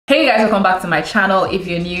guys, welcome back to my channel. If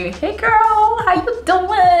you're new, hey girl, how you doing?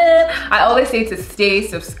 I always say to stay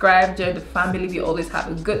subscribed, join the family. We always have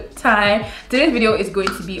a good time. Today's video is going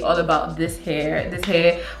to be all about this hair. This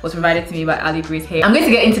hair was provided to me by Aligrace hair. I'm going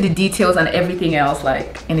to get into the details and everything else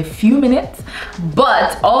like in a few minutes,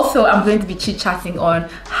 but also I'm going to be chit-chatting on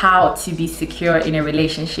how to be secure in a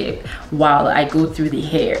relationship while I go through the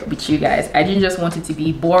hair with you guys. I didn't just want it to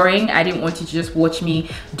be boring. I didn't want you to just watch me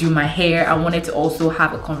do my hair. I wanted to also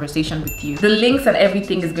have a conversation with you. The links and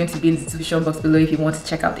everything is going to be in the description box below if you want to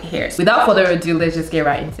check out the hairs. Without further ado, let's just get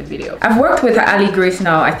right into the video. I've worked with Aligrace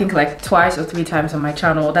now, I think like twice or 3 times on my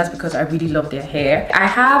channel. That's because I really love their hair. I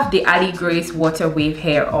have the Aligrace Waterwave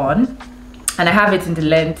hair on, and I have it in the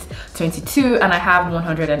length 22 and I have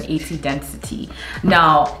 180 density.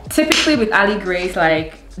 Now, typically with Aligrace,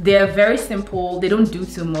 like they're very simple, they don't do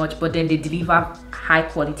too much, but then they deliver high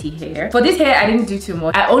quality hair. For this hair, I didn't do too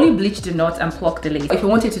much. I only bleached the knots and plucked the lace. If you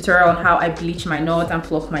want a tutorial on how I bleach my knots and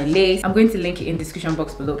pluck my lace, I'm going to link it in the description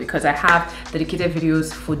box below because I have dedicated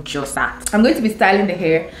videos for just that. I'm going to be styling the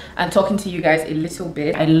hair and talking to you guys a little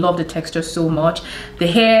bit. I love the texture so much. The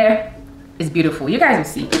hair is beautiful. You guys will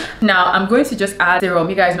see. Now I'm going to just add serum.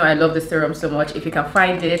 You guys know I love the serum so much. If you can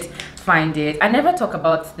find it, find it. I never talk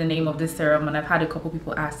about the name of this serum, and I've had a couple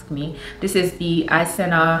people ask me. This is the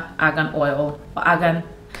Icena Argan Oil or Argan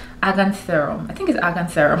Serum. I think it's Argan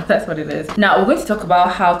Serum, that's what it is. Now we're going to talk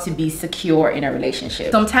about how to be secure in a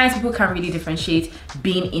relationship. Sometimes people can't really differentiate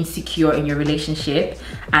being insecure in your relationship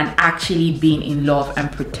and actually being in love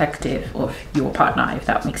and protective of your partner, if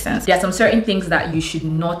that makes sense. There are some certain things that you should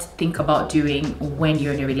not think about doing when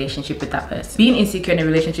you're in a relationship with that person. Being insecure in a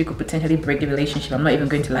relationship could potentially break the relationship. I'm not even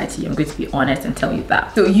going to lie to you. I'm going to be honest and tell you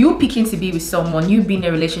that. So you picking to be with someone, you being in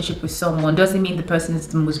a relationship with someone doesn't mean the person is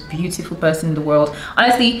the most beautiful person in the world.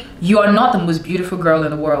 Honestly, you are not the most beautiful girl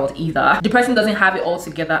in the world either. The person doesn't have it all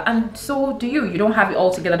together, and so do you. You don't have it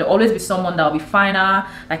all together. There'll always be someone that'll be finer,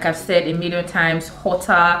 like I've said a million times,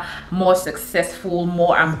 hotter, more successful,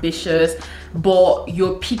 more ambitious, but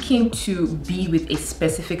you're picking to be with a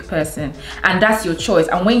specific person, and that's your choice.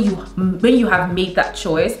 And when you have made that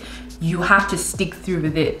choice, you have to stick through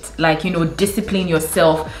with it. Like, you know, discipline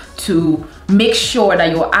yourself to make sure that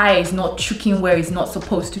your eye is not choking where it's not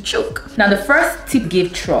supposed to choke. Now, the first tip,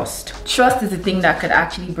 give trust. Trust is the thing that could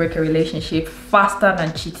actually break a relationship faster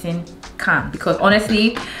than cheating can, because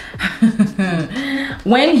honestly,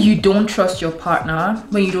 when you don't trust your partner,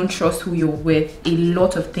 when you don't trust who you're with, a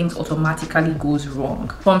lot of things automatically goes wrong.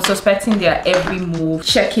 From suspecting their every move,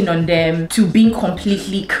 checking on them, to being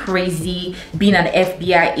completely crazy, being an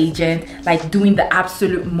FBI agent, like doing the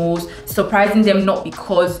absolute most, surprising them not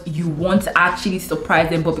because you want to actually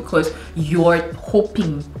surprise them, but because you're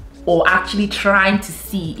hoping or actually trying to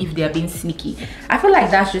see if they're being sneaky. I feel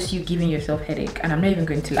like that's just you giving yourself headache, and I'm not even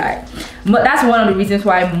going to lie. But that's one of the reasons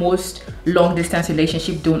why most long distance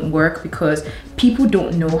relationships don't work, because people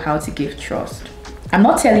don't know how to give trust. I'm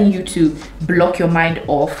not telling you to block your mind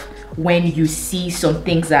off when you see some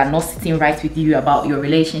things that are not sitting right with you about your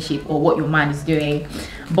relationship or what your man is doing,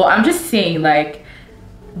 but I'm just saying, like,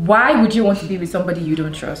 why would you want to be with somebody you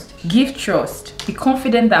don't trust? Give trust. Be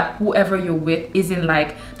confident that whoever you're with isn't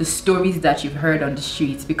like the stories that you've heard on the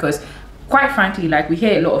streets, because quite frankly, like, we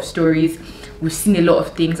hear a lot of stories, we've seen a lot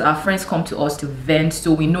of things, our friends come to us to vent,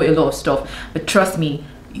 so we know a lot of stuff. But trust me,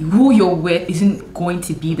 who you're with isn't going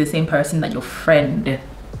to be the same person that your friend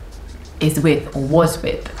is with or was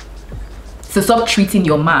with. So stop treating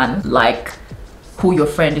your man like who your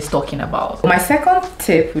friend is talking about. My second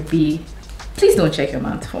tip would be, please don't check your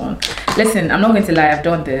man's phone. Listen, I'm not going to lie, I've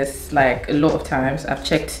done this like a lot of times. I've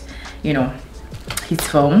checked, you know, his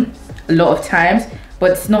phone a lot of times,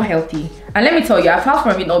 but it's not healthy. And let me tell you, apart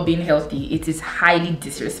from it not being healthy, it is highly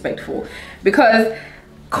disrespectful. Because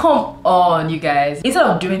come on, you guys, instead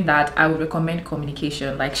of doing that, I would recommend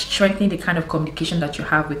communication, like strengthening the kind of communication that you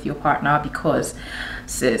have with your partner. Because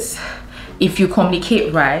sis, if you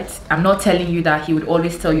communicate right, I'm not telling you that he would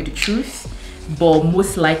always tell you the truth, but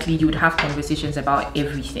most likely you would have conversations about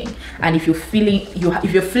everything. And if you're feeling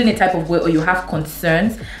a type of way, or you have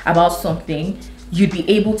concerns about something, you'd be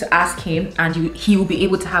able to ask him, and he will be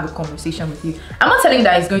able to have a conversation with you. I'm not telling you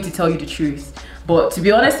that he's going to tell you the truth, but to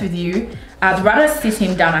be honest with you, I'd rather sit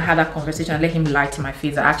him down and have that conversation and let him lie to my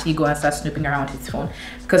face than actually go and start snooping around his phone.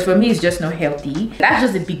 Because for me, it's just not healthy. That's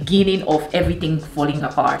just the beginning of everything falling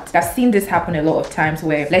apart. I've seen this happen a lot of times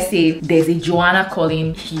where, let's say there's a Joanna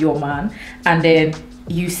calling your man, and then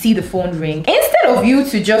you see the phone ring, instead of you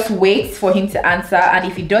to just wait for him to answer, and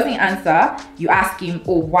if he doesn't answer, you ask him,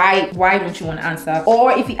 oh, why don't you want to answer?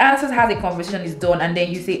 Or if he answers, has a conversation, is done, and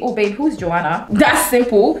then you say, oh babe, who's Joanna? That's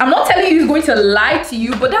simple. I'm not telling you he's going to lie to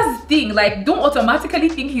you, but that's the thing, like, don't automatically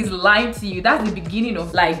think he's lying to you. That's the beginning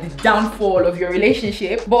of like the downfall of your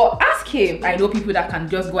relationship. But ask him. I know people that can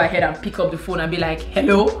just go ahead and pick up the phone and be like,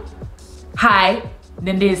 hello, hi,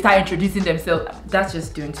 then they start introducing themselves. That's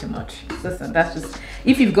just doing too much. Listen, that's just,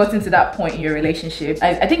 if you've gotten to that point in your relationship,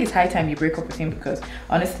 I think it's high time you break up with him, because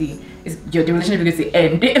honestly, the relationship is going to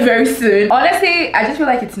end very soon. Honestly, I just feel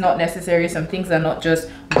like it's not necessary. Some things are not just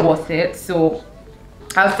worth it. So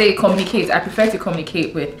I'll say communicate. I prefer to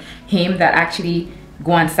communicate with him than actually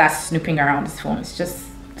go and start snooping around his phone. It's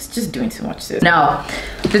just doing too much. Now,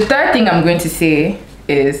 the third thing I'm going to say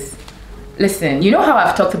is, listen, you know how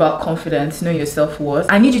I've talked about confidence, know your self-worth?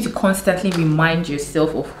 I need you to constantly remind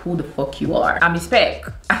yourself of who the fuck you are. I'm a spec.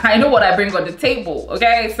 I know what I bring on the table,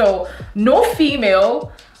 okay? So no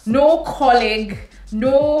female, no colleague,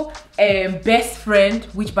 no best friend,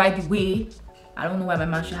 which by the way, I don't know why my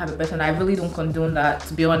man should have a best friend. I really don't condone that,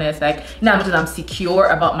 to be honest. Like, you know, because I'm secure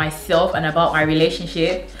about myself and about my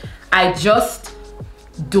relationship, I just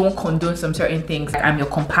don't condone some certain things. I'm your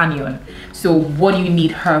companion, so what do you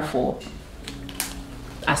need her for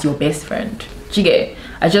as your best friend? You get it?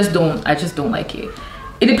 I just don't like it.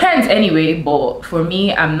 It depends anyway, but for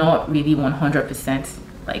me, I'm not really 100%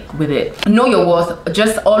 like with it. Know your worth.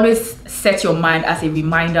 Just always set your mind as a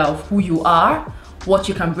reminder of who you are, what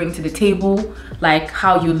you can bring to the table, like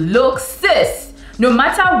how you look, sis. No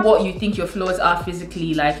matter what you think your flaws are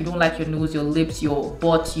physically, like you don't like your nose, your lips, your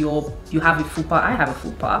butt, you have a fupa, I have a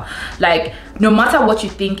fupa. Like, no matter what you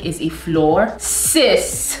think is a flaw,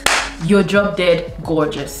 sis, you're drop dead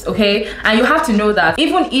gorgeous, okay? And you have to know that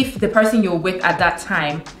even if the person you're with at that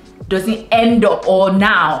time doesn't end up, or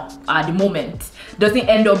now at the moment, doesn't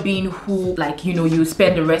end up being who, like, you know, you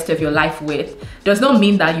spend the rest of your life with, does not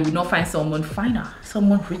mean that you will not find someone finer,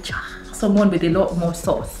 someone richer, someone with a lot more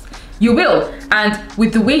sauce. You will. And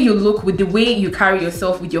with the way you look, with the way you carry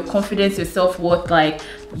yourself, with your confidence, your self-worth, like,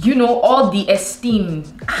 you know, all the esteem,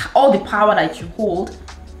 all the power that you hold,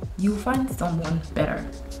 you'll find someone better.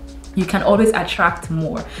 You can always attract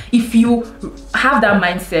more. If you have that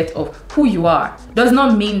mindset of who you are, does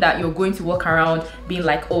not mean that you're going to walk around being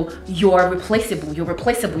like, oh, you're replaceable, you're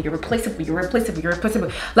replaceable, you're replaceable, you're replaceable, you're replaceable.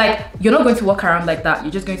 Like, you're not going to walk around like that.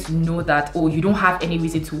 You're just going to know that, oh, you don't have any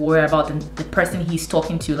reason to worry about the person he's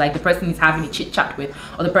talking to, like the person he's having a chit chat with,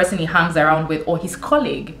 or the person he hangs around with, or his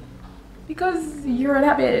colleague. Because you're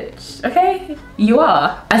that bitch, okay? You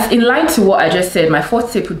are. As in line to what I just said, my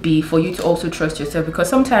fourth tip would be for you to also trust yourself, because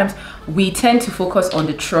sometimes we tend to focus on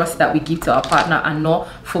the trust that we give to our partner and not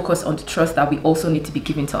focus on the trust that we also need to be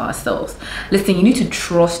giving to ourselves. Listen, you need to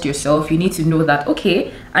trust yourself. You need to know that,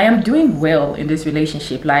 okay, I am doing well in this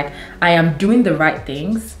relationship. Like, I am doing the right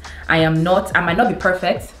things. I might not be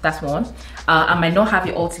perfect, that's one. I might not have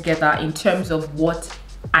it all together in terms of what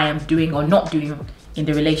I am doing or not doing in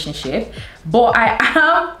the relationship, but I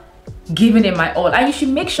am giving it my all. And you should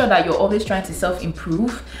make sure that you're always trying to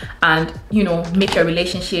self-improve and, you know, make your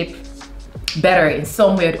relationship better in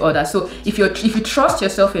some way or the other. So if you trust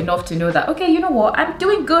yourself enough to know that, okay, you know what, I'm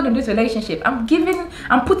doing good in this relationship, I'm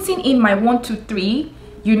putting in my 1, 2, 3,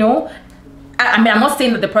 you know. I mean, I'm not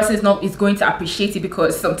saying that the person is going to appreciate it,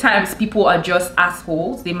 because sometimes people are just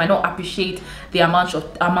assholes. They might not appreciate the amount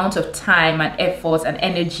of time and effort and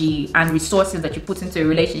energy and resources that you put into a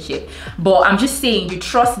relationship. But I'm just saying, you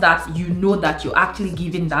trust that, you know that you're actually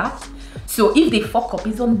giving that. So if they fuck up,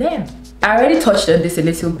 it's on them. I already touched on this a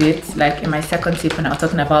little bit, like in my second tip when I was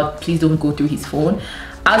talking about please don't go through his phone.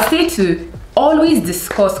 I'll say to always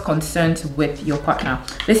discuss concerns with your partner.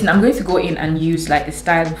 Listen, I'm going to go in and use like the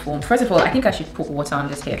styling foam. First of all, I think I should put water on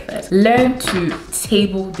this hair first. Learn to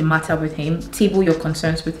table the matter with him, table your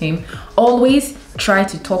concerns with him. Always try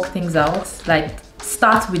to talk things out. Like,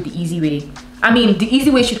 start with the easy way. I mean, the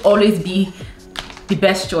easy way should always be the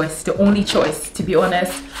best choice, the only choice, to be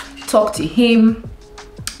honest. Talk to him.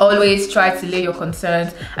 Always try to lay your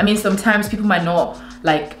concerns. I mean, sometimes people might not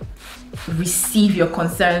like receive your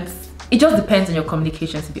concerns. It just depends on your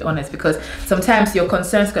communication, to be honest, because sometimes your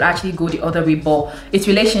concerns could actually go the other way. But it's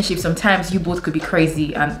relationships, sometimes you both could be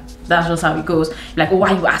crazy, and that's just how it goes. Like, oh,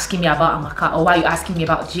 why are you asking me about Amaka? Or why are you asking me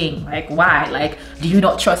about Jane? Like, why? Like, do you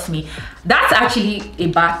not trust me? That's actually a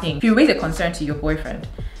bad thing. If you raise a concern to your boyfriend,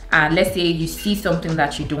 and let's say you see something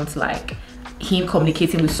that you don't like, him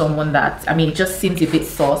communicating with someone that, I mean, it just seems a bit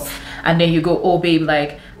sus, and then you go, oh babe,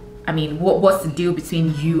 like, I mean, what's the deal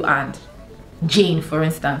between you and Jane, for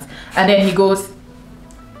instance? And then he goes,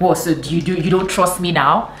 What, so you don't trust me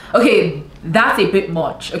now? Okay, that's a bit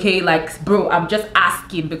much. Okay, like, bro, I'm just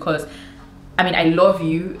asking because I mean, I love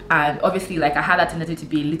you, and obviously, like, I had that tendency to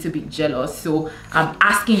be a little bit jealous, so I'm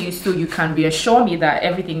asking you so you can reassure me that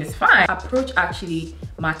everything is fine. Approach actually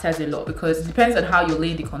matters a lot because it depends on how you're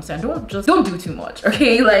laying the concern. Don't do too much,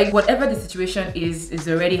 okay? Like, whatever the situation is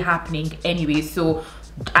already happening anyway, so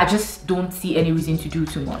I just don't see any reason to do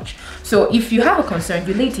too much. So if you have a concern,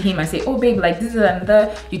 you lay to him and say, oh babe, like this is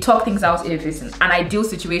another, you talk things out. If it's an ideal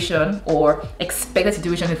situation or expected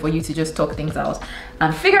situation for you to just talk things out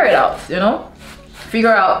and figure it out, you know,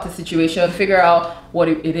 figure out the situation, figure out what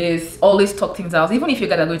it is. Always talk things out, even if you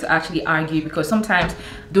guys are going to actually argue, because sometimes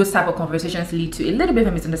those type of conversations lead to a little bit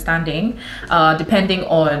of a misunderstanding, depending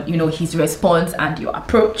on, you know, his response and your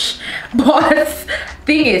approach. But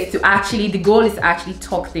thing is to actually, the goal is to actually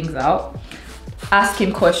talk things out. Ask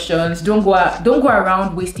him questions. Don't go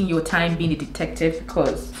around wasting your time being a detective,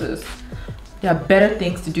 because there are better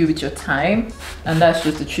things to do with your time, and that's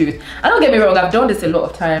just the truth. And don't get me wrong, I've done this a lot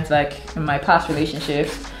of times, like in my past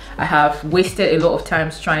relationships. I have wasted a lot of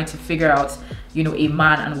times trying to figure out, you know, a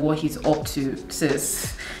man and what he's up to.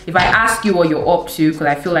 Sis, if I ask you what you're up to, because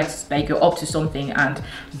I feel like you're up to something and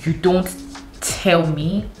you don't tell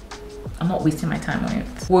me, I'm not wasting my time on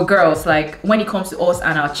it. We're girls, like when it comes to us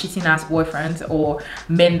and our cheating ass boyfriends or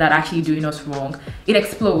men that actually doing us wrong, it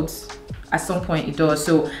explodes. At some point it does.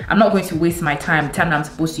 So I'm not going to waste my time that I'm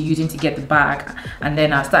supposed to using to get the bag, and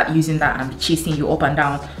then I'll start using that and chasing you up and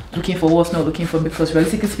down looking for what's not looking for me, because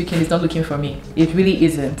realistically speaking, it's not looking for me. It really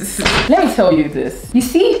isn't. Let me tell you this. You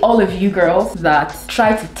see all of you girls that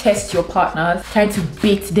try to test your partners, trying to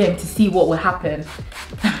bait them to see what will happen.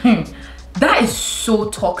 That is so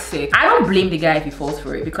toxic. I don't blame the guy if he falls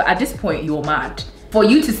for it, because at this point you're mad. For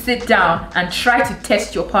you to sit down and try to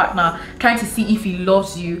test your partner, trying to see if he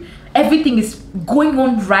loves you, everything is going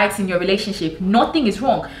on right in your relationship, nothing is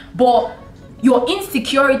wrong, but your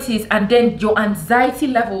insecurities and then your anxiety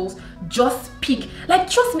levels just peak. Like,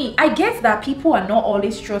 trust me, I get that people are not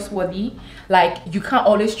always trustworthy, like you can't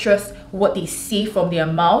always trust what they say from their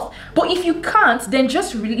mouth, but if you can't, then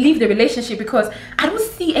just leave the relationship, because I don't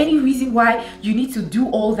see any reason why you need to do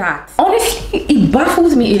all that. Honestly, it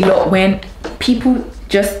baffles me a lot when people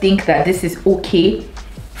just think that this is okay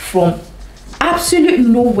from absolute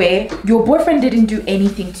nowhere. Your boyfriend didn't do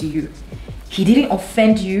anything to you, he didn't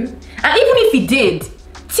offend you, and even if he did,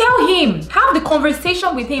 tell him, have the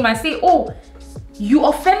conversation with him and say, oh, you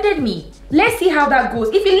offended me, let's see how that goes.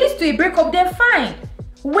 If it leads to a breakup, then fine,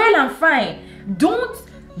 well and fine. Don't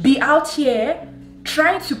be out here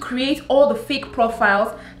trying to create all the fake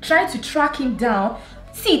profiles, trying to track him down.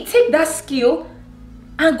 See, take that skill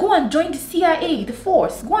and go and join the CIA, the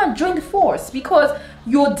force. Go and join the force, because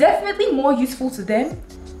you're definitely more useful to them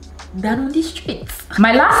than on the streets.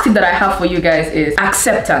 My last tip that I have for you guys is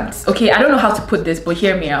acceptance. Okay, I don't know how to put this, but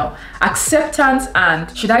hear me out. Acceptance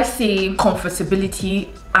and, should I say, comfortability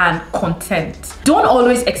and content. Don't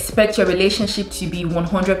always expect your relationship to be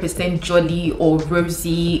 100% jolly or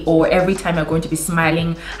rosy, or every time you're going to be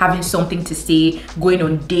smiling, having something to say, going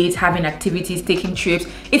on dates, having activities, taking trips.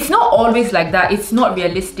 It's not always like that. It's not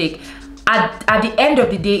realistic. At the end of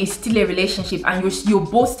the day, it's still a relationship, and you're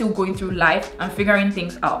both still going through life and figuring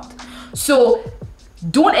things out. So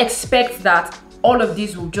don't expect that all of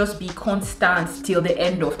this will just be constant till the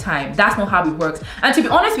end of time. That's not how it works. And to be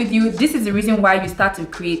honest with you, this is the reason why you start to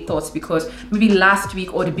create thoughts, because maybe last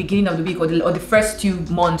week or the beginning of the week or the first 2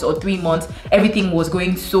 months or 3 months, everything was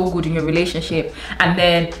going so good in your relationship, and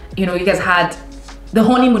then, you know, you guys had the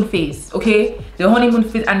honeymoon phase, okay? The honeymoon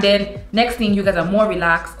phase, and then next thing, you guys are more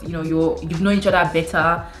relaxed, you know, you've known each other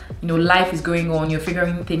better, you know, life is going on, you're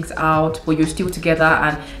figuring things out, but you're still together,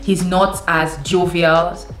 and he's not as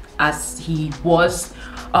jovial as he was.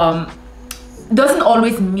 Doesn't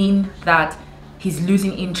always mean that he's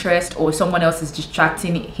losing interest or someone else is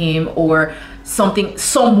distracting him or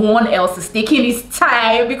someone else is taking his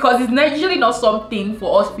time, because it's usually not something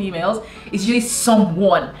for us females, it's usually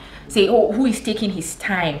someone. Say, oh, who is taking his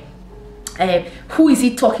time? Who is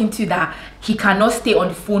he talking to that he cannot stay on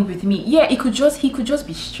the phone with me? Yeah, he could just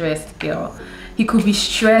be stressed, girl. He could be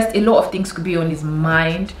stressed. A lot of things could be on his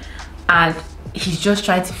mind, and he's just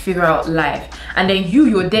trying to figure out life. And then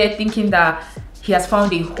you're there thinking that he has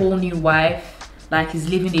found a whole new wife, like he's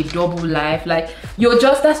living a double life. Like,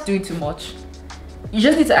 that's doing too much. You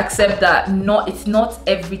just need to accept that it's not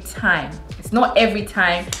every time. It's not every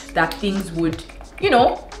time that things would, you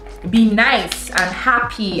know, be nice and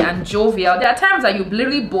happy and jovial. There are times that you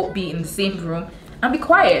literally both be in the same room and be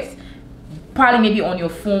quiet, probably maybe on your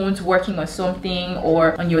phones working on something,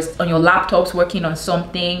 or on your laptops working on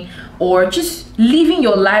something, or just living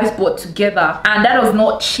your lives but together, and that does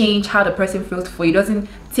not change how the person feels for you. It doesn't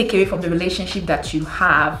take away from the relationship that you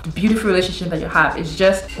have, the beautiful relationship that you have. It's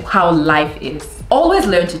just how life is. Always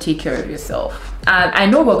learn to take care of yourself. And I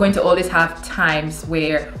know we're going to always have times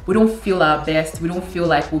where we don't feel our best, we don't feel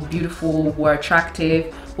like we're beautiful, we're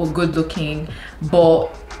attractive, we're good looking, but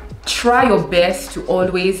try your best to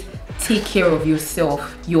always take care of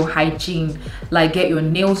yourself, your hygiene, like get your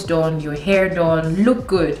nails done, your hair done, look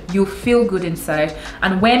good, you feel good inside.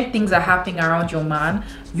 And when things are happening around your man,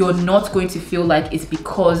 you're not going to feel like it's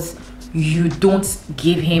because you don't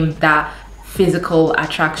give him that physical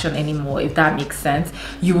attraction anymore, if that makes sense.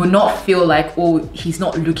 You will not feel like, oh, he's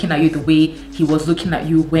not looking at you the way he was looking at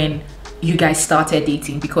you when you guys started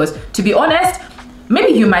dating. Because to be honest,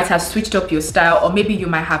 maybe you might have switched up your style, or maybe you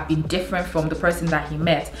might have been different from the person that he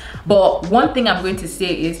met. But one thing I'm going to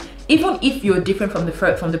say is, even if you're different from the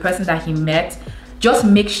person that he met, just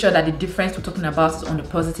make sure that the difference we're talking about is on the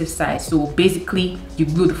positive side. So basically, you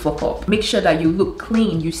glue the fuck up. Make sure that you look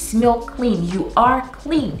clean, you smell clean, you are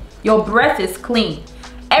clean, your breath is clean,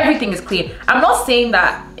 everything is clean. I'm not saying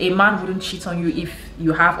that a man wouldn't cheat on you if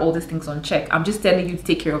you have all these things on check. I'm just telling you to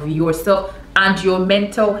take care of yourself and your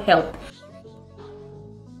mental health.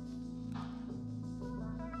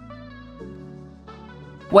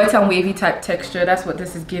 Wet and wavy type texture, that's what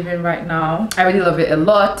this is giving right now. I really love it a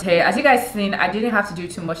lot. Hey, as you guys seen, I didn't have to do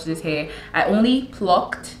too much to this hair. I only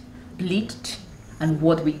plucked, bleached, and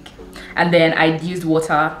wore wig, and then I used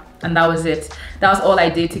water, and that was it. That was all I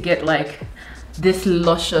did to get like this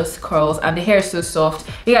luscious curls, and the hair is so soft.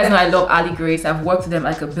 You guys know I love Aligrace. I've worked with them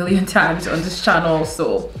like a billion times on this channel,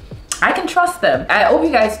 so I can trust them. I hope you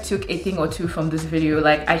guys took a thing or two from this video.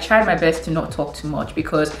 Like, I tried my best to not talk too much,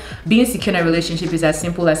 because being secure in a relationship is as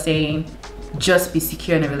simple as saying, just be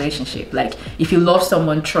secure in a relationship. Like, if you love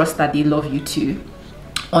someone, trust that they love you too,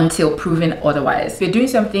 until proven otherwise. If you're doing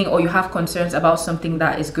something or you have concerns about something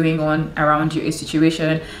that is going on around you, a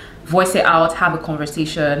situation, voice it out, have a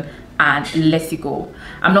conversation, and let it go.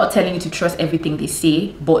 I'm not telling you to trust everything they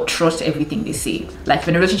say, but trust everything they say. Like, if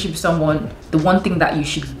you're in a relationship with someone, the one thing that you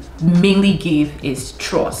should mainly give is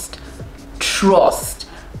trust. Trust,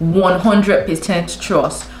 100%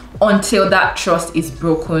 trust. Until that trust is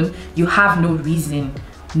broken, you have no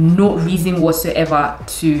reason whatsoever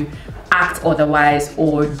to act otherwise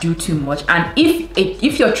or do too much. And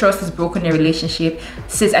if your trust is broken in a relationship,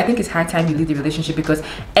 sis, I think it's high time you leave the relationship, because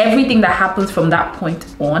everything that happens from that point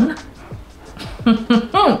on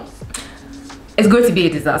it's going to be a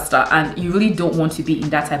disaster, and you really don't want to be in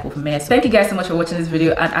that type of mess. Thank you guys so much for watching this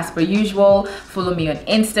video, and as per usual, follow me on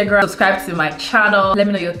Instagram, subscribe to my channel, let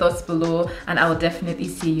me know your thoughts below, and I will definitely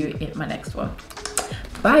see you in my next one.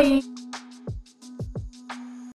 Bye.